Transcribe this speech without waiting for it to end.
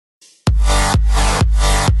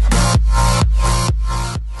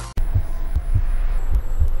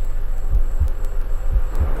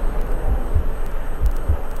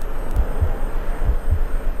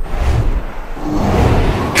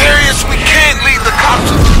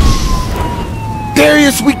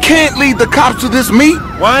Darius, we can't lead the cops to this meet.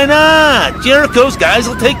 Why not? Jericho's guys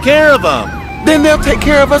will take care of them. Then they'll take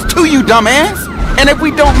care of us too, you dumbass. And if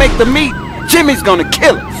we don't make the meet, Jimmy's gonna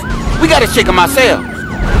kill us. We gotta shake him ourselves.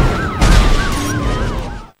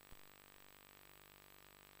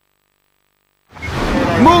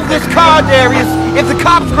 Move this car, Darius. If the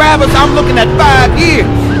cops grab us, I'm looking at 5 years.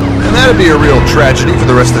 And that'd be a real tragedy for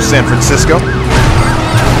the rest of San Francisco.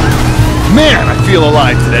 Man, I feel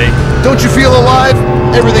alive today. Don't you feel alive?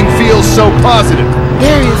 Everything feels so positive.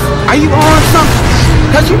 Darius, are you on something?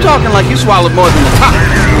 Cause you talking like you swallowed more than the top.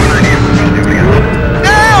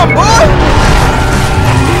 Damn, boy!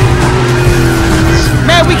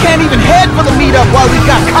 Man, we can't even head for the meetup while we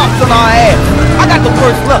got cops on our ass. I got the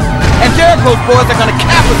worst luck. And Jericho's boys are gonna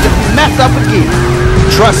cap us if we mess up again.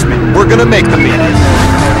 Trust me, we're gonna make the meet.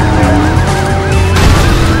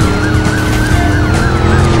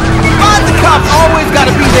 Why the cops always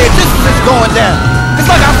gotta be there just as it's going down? It's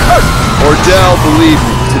like I'm cursed. Ordell, believe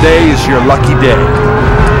me, today is your lucky day.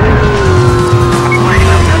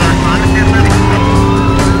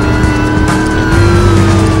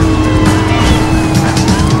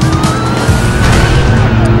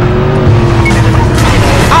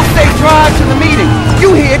 Drive to the meeting.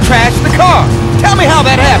 You here trash the car. Tell me how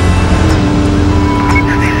that happened.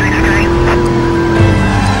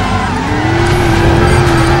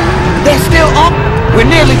 They're still up? We're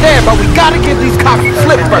nearly there, but we gotta give these cops a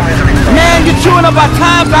slip first. Man, you're chewing up our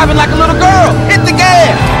time driving like a little girl. Hit the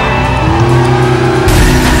gas.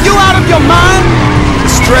 You out of your mind? The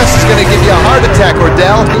stress is gonna give you a heart attack,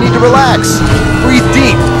 Ordell. You need to relax. Breathe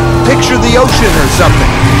deep. Picture the ocean or something.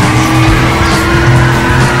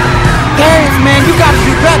 Darius, man, you gotta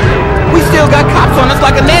do better. We still got cops on us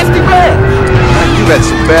like a nasty bag. You've had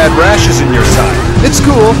some bad rashes in your side. It's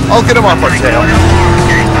cool. I'll get them off our tail.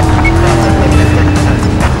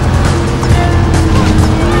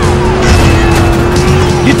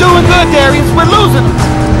 You're doing good, Darius. We're losing them.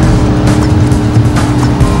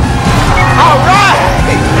 All right!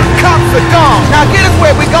 Cops are gone. Now get us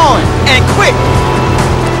where we're going. And quick!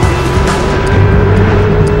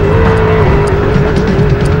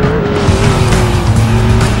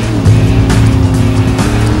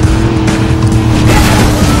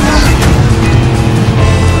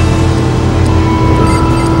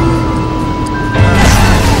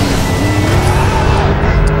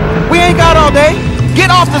 Day. Get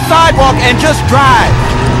off the sidewalk and just drive.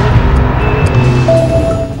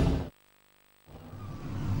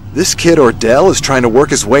 This kid Ordell is trying to work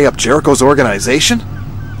his way up Jericho's organization?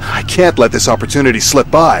 I can't let this opportunity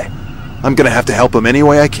slip by. I'm gonna have to help him any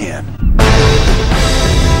way I can.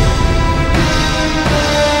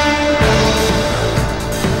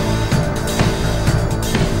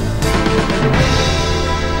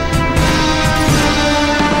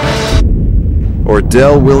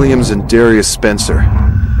 Ordell Williams and Darius Spencer.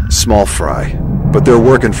 Small fry, but they're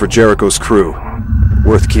working for Jericho's crew.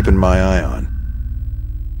 Worth keeping my eye on.